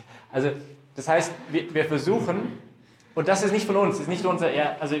 Also, das heißt, wir versuchen, und das ist nicht von uns, ist nicht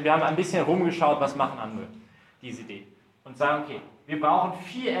also wir haben ein bisschen rumgeschaut, was machen andere, diese Idee. Und sagen, okay, wir brauchen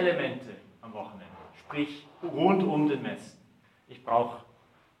 4 Elemente am Wochenende, sprich rund um den Messen. Ich brauche,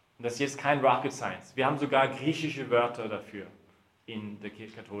 und das ist jetzt kein Rocket Science, wir haben sogar griechische Wörter dafür in der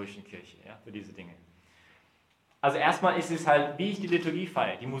katholischen Kirche, ja, für diese Dinge. Also erstmal ist es halt, wie ich die Liturgie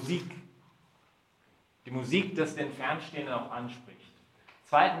feiere, die Musik. Die Musik, das den Fernstehenden auch anspricht.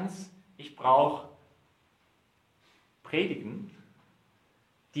 Zweitens, ich brauche Predigen,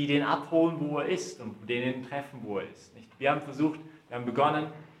 die den abholen, wo er ist und den treffen, wo er ist. Wir haben begonnen,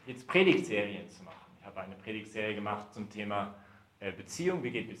 jetzt Predigtserien zu machen. Ich habe eine Predigtserie gemacht zum Thema Beziehung,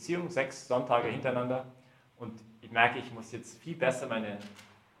 wie geht Beziehung, 6 Sonntage hintereinander. Und ich merke, ich muss jetzt viel besser meine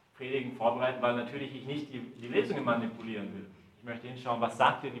Predigen vorbereiten, weil natürlich ich nicht die Lesungen manipulieren will. Ich möchte hinschauen, was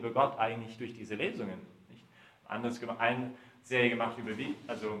sagt der liebe Gott eigentlich durch diese Lesungen. Eine Serie gemacht über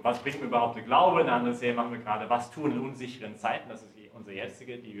was bringt mir überhaupt der Glaube, eine andere Serie machen wir gerade, was tun in unsicheren Zeiten, das ist unsere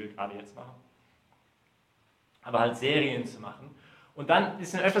jetzige, die wir gerade jetzt machen. Aber halt Serien zu machen. Und dann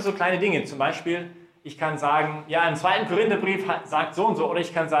sind öfter so kleine Dinge, zum Beispiel, ich kann sagen, ja, im 2. Korintherbrief sagt so und so, oder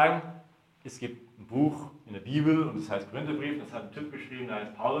ich kann sagen, es gibt ein Buch in der Bibel und das heißt Korintherbrief, das hat ein Typ geschrieben, der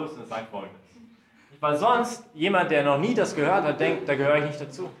heißt Paulus und das sagt Folgendes. Weil sonst jemand, der noch nie das gehört hat, denkt, da gehöre ich nicht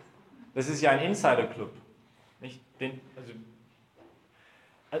dazu. Das ist ja ein Insider-Club.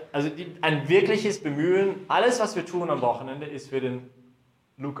 Ein wirkliches Bemühen, alles was wir tun am Wochenende ist für den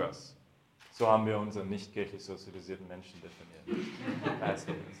Lukas. So haben wir unseren nicht kirchlich sozialisierten Menschen definiert.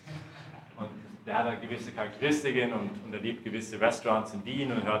 Und der hat halt gewisse Charakteristiken und er liebt gewisse Restaurants in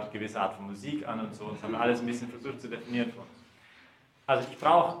Wien und hört gewisse Art von Musik an und so. Das haben wir alles ein bisschen versucht zu definieren für uns. Also ich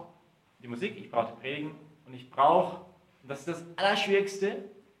brauche die Musik, ich brauche die Predigen und ich brauche, das ist das Allerschwierigste,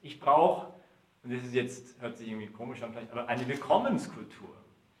 ich brauche, und das ist jetzt, hört sich irgendwie komisch an vielleicht, aber eine Willkommenskultur.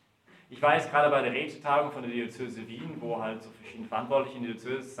 Ich war jetzt gerade bei der Rätetagung von der Diözese Wien, wo halt so verschiedene Verantwortliche in der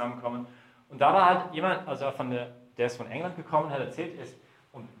Diözese zusammenkommen. Und da war halt jemand, also der ist von England gekommen, hat erzählt,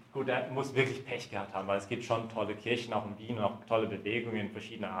 und gut, der muss wirklich Pech gehabt haben, weil es gibt schon tolle Kirchen auch in Wien und auch tolle Bewegungen in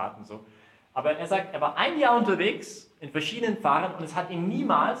verschiedenen Arten so. Aber er sagt, er war ein Jahr unterwegs in verschiedenen Pfarren und es hat ihn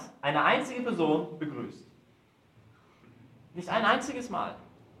niemals eine einzige Person begrüßt. Nicht ein einziges Mal.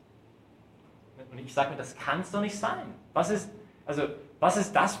 Und ich sage mir, das kann es doch nicht sein. Was ist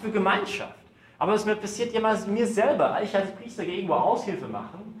das für Gemeinschaft? Aber es passiert ja mal mir selber. Ich als Priester gehe irgendwo Aushilfe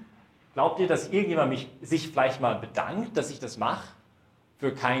machen. Glaubt ihr, dass irgendjemand sich vielleicht mal bedankt, dass ich das mache?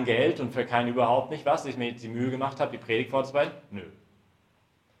 für kein Geld und für kein überhaupt nicht was, dass ich mir jetzt die Mühe gemacht habe, die Predigt vorzubereiten? Nö.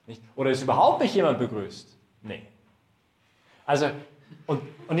 Nicht? Oder ist überhaupt nicht jemand begrüßt? Nee. Also,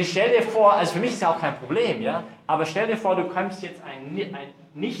 und ich stell dir vor, also für mich ist ja auch kein Problem, ja, aber stell dir vor, du kommst jetzt ein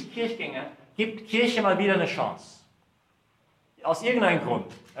Nicht-Kirchgänger, gibt Kirche mal wieder eine Chance. Aus irgendeinem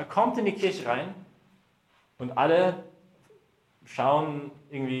Grund. Er kommt in die Kirche rein und alle schauen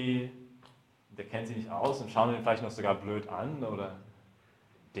irgendwie, der kennt sie nicht aus und schauen ihn vielleicht noch sogar blöd an oder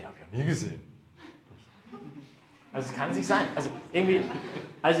den habe ich ja nie gesehen. Also es kann nicht sein. Also irgendwie,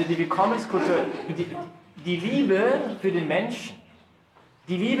 also die Willkommenskultur, die Liebe für den Menschen,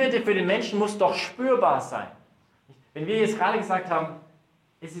 die Liebe für den Menschen muss doch spürbar sein. Wenn wir jetzt gerade gesagt haben,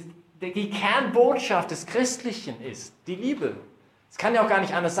 die Kernbotschaft des Christlichen ist die Liebe. Es kann ja auch gar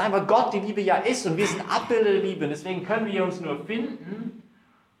nicht anders sein, weil Gott die Liebe ja ist und wir sind Abbilder der Liebe. Deswegen können wir uns nur finden,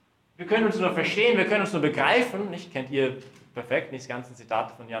 wir können uns nur verstehen, wir können uns nur begreifen. Nicht, kennt ihr perfekt, nicht das ganze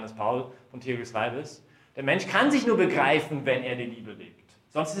Zitat von Johannes Paul von Theologus Leibes. Der Mensch kann sich nur begreifen, wenn er die Liebe lebt.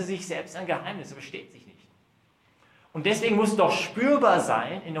 Sonst ist er sich selbst ein Geheimnis, er versteht sich nicht. Und deswegen muss doch spürbar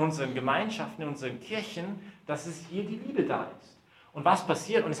sein in unseren Gemeinschaften, in unseren Kirchen, dass es hier die Liebe da ist. Und was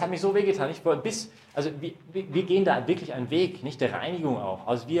passiert, und es hat mich so wehgetan, wir gehen da wirklich einen Weg, nicht der Reinigung auch.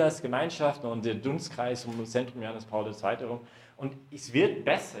 Also wir als Gemeinschaft und der Dunstkreis um das Zentrum Johannes Paul II. Und es wird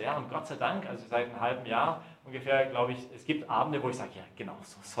besser, ja, und Gott sei Dank, also seit einem halben Jahr ungefähr, glaube ich, es gibt Abende, wo ich sage, ja, genau,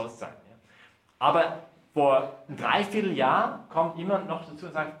 so soll es sein. Ja. Aber vor einem Dreivierteljahr kommt jemand noch dazu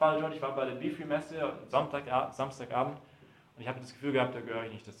und sagt, Paul George, ich war bei der Bifree-Messe Samstagabend und ich habe das Gefühl gehabt, da gehöre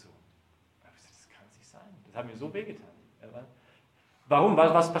ich nicht dazu. Das kann es nicht sein. Das hat mir so wehgetan. Warum?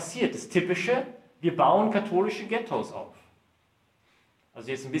 Weil was passiert? Das Typische, wir bauen katholische Ghettos auf. Also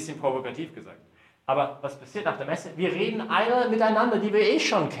jetzt ein bisschen provokativ gesagt. Aber was passiert nach der Messe? Wir reden alle miteinander, die wir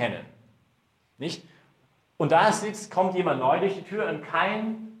schon kennen. Nicht? Und da kommt jemand neu durch die Tür und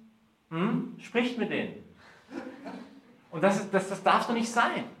kein spricht mit denen. Und das darf doch nicht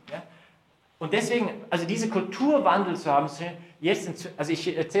sein. Ja? Und deswegen, also diese Kulturwandel zu haben, also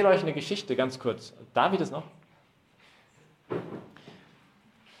ich erzähle euch eine Geschichte ganz kurz. Darf ich das noch?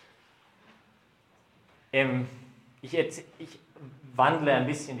 Ich wandle ein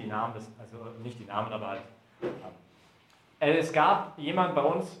bisschen die Namen, also nicht die Namen, aber halt. Es gab jemand bei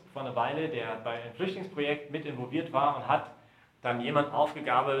uns vor einer Weile, der bei einem Flüchtlingsprojekt mit involviert war und hat dann jemand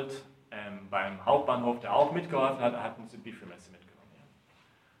aufgegabelt beim Hauptbahnhof, der auch mitgeholfen hat, hat uns die Bifree-Messe mitgenommen. Ja.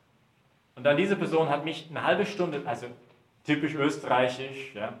 Und dann diese Person hat mich eine halbe Stunde, also typisch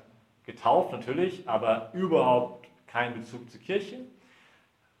österreichisch, ja, getauft natürlich, aber überhaupt keinen Bezug zur Kirche.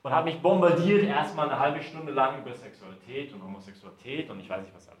 Und hat mich bombardiert erstmal eine halbe Stunde lang über Sexualität und Homosexualität und ich weiß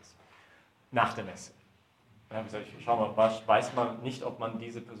nicht was alles. Nach der Messe. Dann habe ich gesagt, schau mal, weiß man nicht, ob man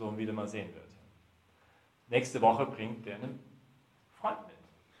diese Person wieder mal sehen wird. Nächste Woche bringt der einen Freund mit.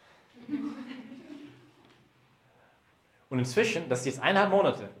 Und inzwischen, das ist jetzt 1,5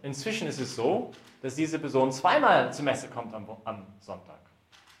 Monate, inzwischen ist es so, dass diese Person zweimal zur Messe kommt am Sonntag.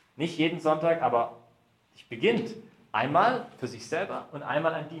 Nicht jeden Sonntag, aber es beginnt einmal für sich selber und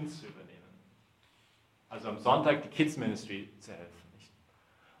einmal einen Dienst zu übernehmen. Also am Sonntag die Kids Ministry zu helfen. Nicht?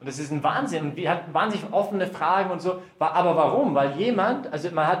 Und das ist ein Wahnsinn. Und wir hatten wahnsinnig offene Fragen und so. Aber warum? Weil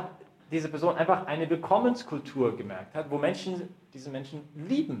man hat diese Person einfach eine Willkommenskultur gemerkt hat, wo diese Menschen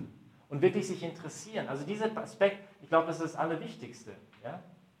lieben und wirklich sich interessieren. Also dieser Aspekt, ich glaube, das ist das Allerwichtigste, ja?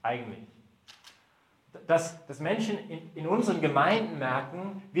 Eigentlich. Dass Menschen in unseren Gemeinden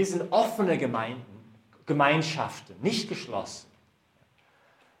merken, wir sind offene Gemeinschaften, nicht geschlossen.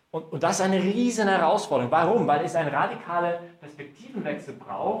 Und das ist eine riesen Herausforderung. Warum? Weil es einen radikalen Perspektivenwechsel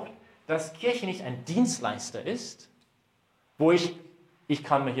braucht, dass Kirche nicht ein Dienstleister ist, wo ich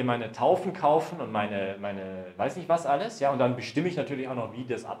kann mir hier meine Taufen kaufen und meine weiß nicht was alles, ja, und dann bestimme ich natürlich auch noch, wie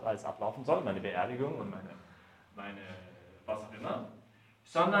das alles ablaufen soll, meine Beerdigung und meine was auch immer,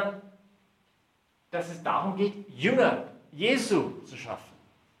 sondern dass es darum geht, Jünger Jesu zu schaffen,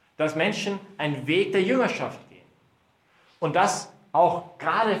 dass Menschen einen Weg der Jüngerschaft gehen und dass auch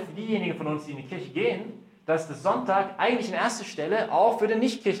gerade für diejenigen von uns, die in die Kirche gehen, dass der Sonntag eigentlich in erster Stelle auch für den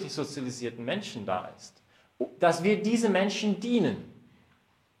nicht kirchlich sozialisierten Menschen da ist, dass wir diese Menschen dienen.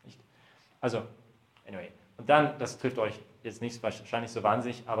 Also, anyway, und dann, das trifft euch jetzt nicht wahrscheinlich so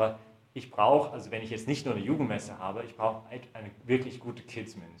wahnsinnig, aber ich brauche, also wenn ich jetzt nicht nur eine Jugendmesse habe, ich brauche eine wirklich gute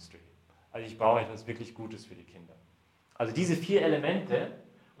Kids Ministry. Also ich brauche etwas wirklich Gutes für die Kinder. Also diese 4 Elemente,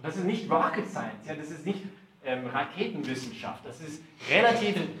 und das ist nicht Rocket Science, ja, das ist nicht Raketenwissenschaft, das ist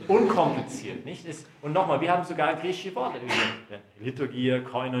relativ unkompliziert. Nicht? Und nochmal, wir haben sogar griechische Worte, Liturgie,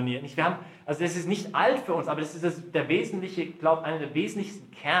 Koinonia. Nicht? Also das ist nicht alt für uns, aber das ist der wesentliche, ich glaube, einer der wesentlichsten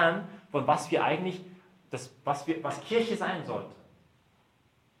Kern von was wir eigentlich, was Kirche sein sollte.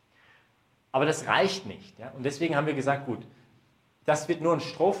 Aber das reicht nicht. Ja? Und deswegen haben wir gesagt, gut, das wird nur ein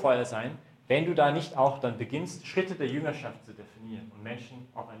Strohfeuer sein, wenn du da nicht auch dann beginnst, Schritte der Jüngerschaft zu definieren und Menschen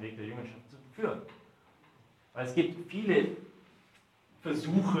auf einen Weg der Jüngerschaft zu führen. Weil es gibt viele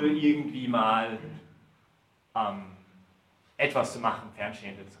Versuche, irgendwie mal etwas zu machen,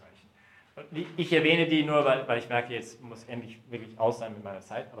 Fernstehende zu erreichen. Und ich erwähne die nur, weil ich merke, jetzt muss endlich wirklich aus sein mit meiner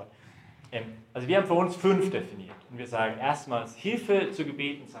Zeit. Aber, also wir haben für uns 5 definiert. Und wir sagen erstmals Hilfe zu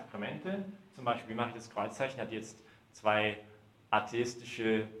Gebet und Sakramente. Zum Beispiel, wie mache ich das Kreuzzeichen? Hat jetzt 2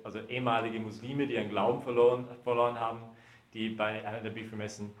 atheistische, also ehemalige Muslime, die ihren Glauben verloren haben, die bei einer der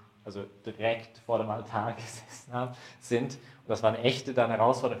Bibelmessen also direkt vor dem Altar gesessen sind. Und das war eine echte dann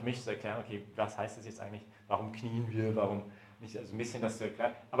Herausforderung für mich zu erklären, okay, was heißt das jetzt eigentlich, warum knien wir, warum nicht, also ein bisschen das zu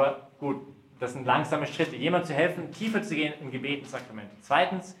erklären. Aber gut, das sind langsame Schritte, jemandem zu helfen, tiefer zu gehen im Gebet und Sakramente.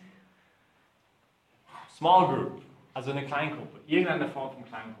 Zweitens, Small Group, also eine Kleingruppe, irgendeine Form von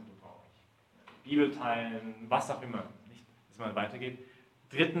Kleingruppe brauche ich. Bibel teilen, was auch immer. Man weitergeht.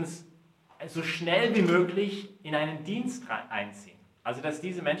 Drittens, so schnell wie möglich in einen Dienst einziehen. Also, dass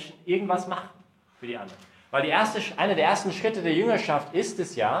diese Menschen irgendwas machen für die anderen. Weil einer der ersten Schritte der Jüngerschaft ist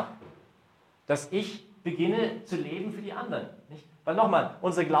es ja, dass ich beginne zu leben für die anderen. Nicht? Weil nochmal,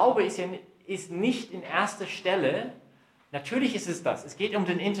 unser Glaube ist nicht in erster Stelle, natürlich ist es das. Es geht um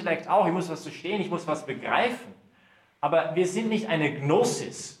den Intellekt auch. Ich muss was verstehen, ich muss was begreifen. Aber wir sind nicht eine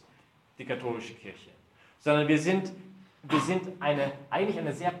Gnosis, die katholische Kirche, sondern wir sind eigentlich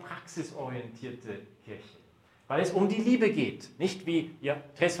eine sehr praxisorientierte Kirche, weil es um die Liebe geht. Nicht wie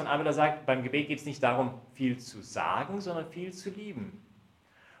Therese von Avila sagt, beim Gebet geht es nicht darum, viel zu sagen, sondern viel zu lieben.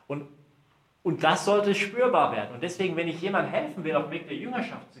 Und das sollte spürbar werden. Und deswegen, wenn ich jemandem helfen will, auf den Weg der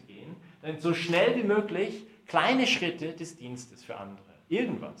Jüngerschaft zu gehen, dann so schnell wie möglich kleine Schritte des Dienstes für andere.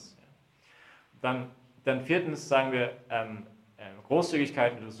 Irgendwas. Dann 4. sagen wir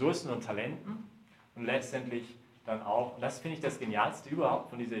Großzügigkeit mit Ressourcen und Talenten und letztendlich dann auch, und das finde ich das Genialste überhaupt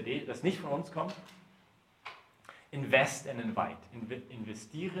von dieser Idee, das nicht von uns kommt, invest and invite.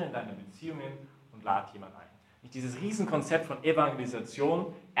 Investiere in deine Beziehungen und lad jemand ein. Nicht dieses Riesenkonzept von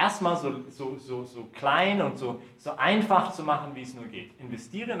Evangelisation erstmal so klein und so einfach zu machen, wie es nur geht.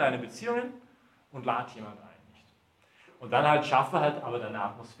 Investiere in deine Beziehungen und lad jemand ein. Nicht? Und dann halt schaffe halt aber eine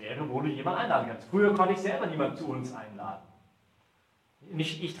Atmosphäre, wo du jemanden einladen kannst. Früher konnte ich selber niemanden zu uns einladen.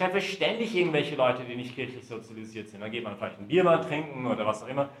 Ich treffe ständig irgendwelche Leute, die nicht kirchlich sozialisiert sind. Da geht man vielleicht ein Bier mal trinken oder was auch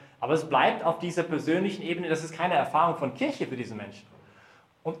immer. Aber es bleibt auf dieser persönlichen Ebene, das ist keine Erfahrung von Kirche für diese Menschen.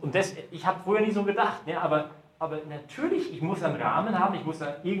 Und ich habe früher nie so gedacht, ja, aber natürlich, ich muss einen Rahmen haben, ich muss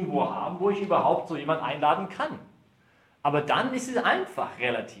da irgendwo haben, wo ich überhaupt so jemanden einladen kann. Aber dann ist es einfach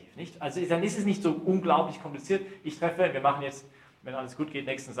relativ, nicht? Also dann ist es nicht so unglaublich kompliziert. Wir machen jetzt, wenn alles gut geht,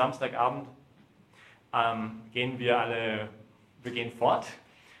 nächsten Samstagabend gehen wir gehen fort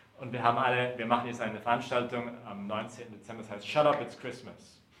und wir machen jetzt eine Veranstaltung am 19. Dezember, das heißt Shut Up, It's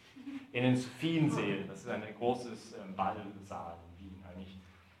Christmas. In den Sophiensälen, das ist ein großes Ballsaal in Wien eigentlich.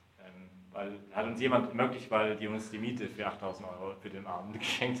 Hat uns jemand ermöglicht, weil die uns die Miete für 8.000 € für den Abend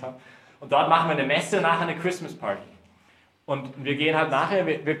geschenkt haben. Und dort machen wir eine Messe, nachher eine Christmas Party. Und wir gehen halt nachher,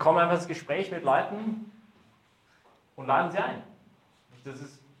 wir kommen einfach ins Gespräch mit Leuten und laden sie ein.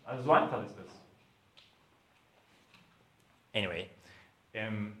 Also so einfach ist das. Anyway,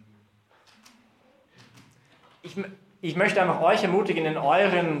 ich möchte einfach euch ermutigen, in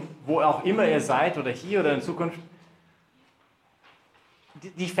euren, wo auch immer ihr seid oder hier oder in Zukunft,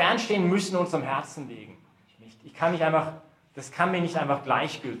 die fernstehen müssen uns am Herzen liegen. Das kann mir nicht einfach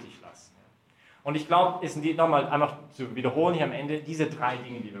gleichgültig lassen. Und ich glaube, es sind nochmal einfach zu wiederholen hier am Ende, diese 3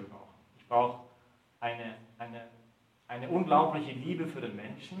 Dinge, die wir brauchen. Ich brauche eine unglaubliche Liebe für den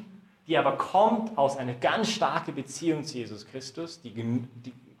Menschen, die aber kommt aus einer ganz starken Beziehung zu Jesus Christus, die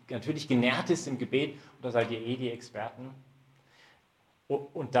natürlich genährt ist im Gebet, und da seid ihr die Experten.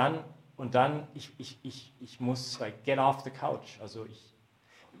 Und dann ich muss get off the couch. Also ich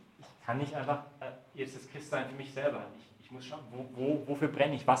kann nicht einfach jetzt das Christsein für mich selber. Ich muss schauen, wofür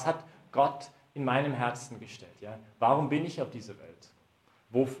brenne ich? Was hat Gott in meinem Herzen gestellt? Ja? Warum bin ich auf dieser Welt?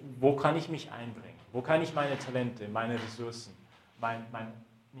 Wo kann ich mich einbringen? Wo kann ich meine Talente, meine Ressourcen,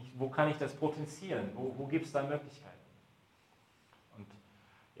 wo kann ich das potenzieren? Wo gibt es da Möglichkeiten? Und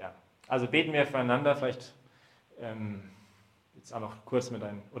ja, also beten wir füreinander, vielleicht jetzt auch noch kurz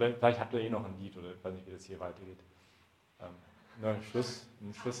oder vielleicht habt ihr noch ein Lied, oder ich weiß nicht, wie das hier weitergeht. Ein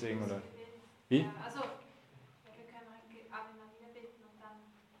Schlusssegen oder wie? Ja, also wir können Ave Maria beten und dann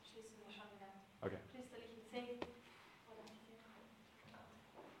schließen wir schon wieder okay. Priesterlichen Segen.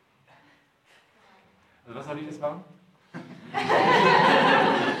 Also was soll ich jetzt machen? Du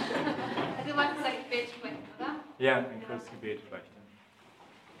wolltest ein Gebet sprechen, oder? Ja, ein kurzes Gebet vielleicht.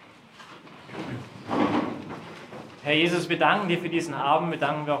 Herr Jesus, wir danken dir für diesen Abend, wir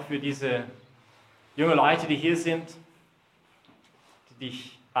danken dir auch für diese jungen Leute, die hier sind, die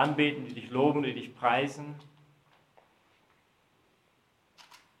dich anbeten, die dich loben, die dich preisen,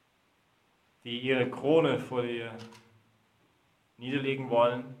 die ihre Krone vor dir niederlegen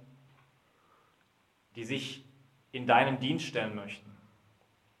wollen, die sich in deinen Dienst stellen möchten.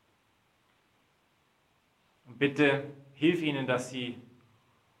 Und bitte hilf ihnen, dass sie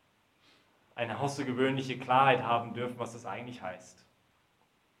eine außergewöhnliche Klarheit haben dürfen, was das eigentlich heißt,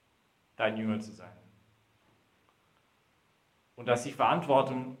 dein Jünger zu sein. Und dass sie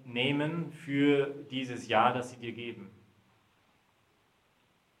Verantwortung nehmen für dieses Ja, das sie dir geben,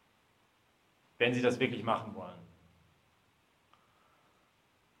 wenn sie das wirklich machen wollen.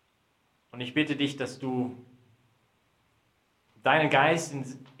 Und ich bitte dich, dass du deinen Geist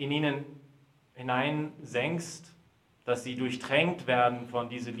in ihnen hineinsenkst, dass sie durchtränkt werden von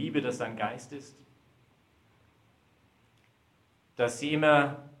dieser Liebe, dass dein Geist ist, dass sie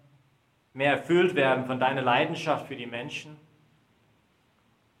immer mehr erfüllt werden von deiner Leidenschaft für die Menschen,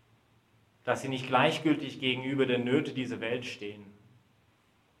 dass sie nicht gleichgültig gegenüber den Nöten dieser Welt stehen.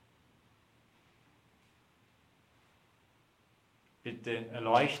 Bitte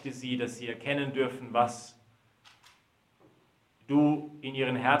erleuchte sie, dass sie erkennen dürfen, was du in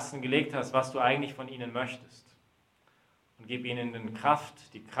ihren Herzen gelegt hast, was du eigentlich von ihnen möchtest. Und gib ihnen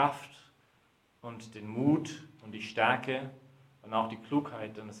die Kraft und den Mut und die Stärke und auch die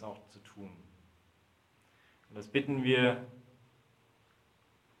Klugheit, dann es auch zu tun. Und das bitten wir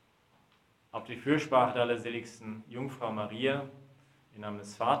auf die Fürsprache der allerseligsten Jungfrau Maria, im Namen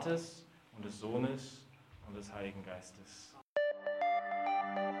des Vaters und des Sohnes und des Heiligen Geistes.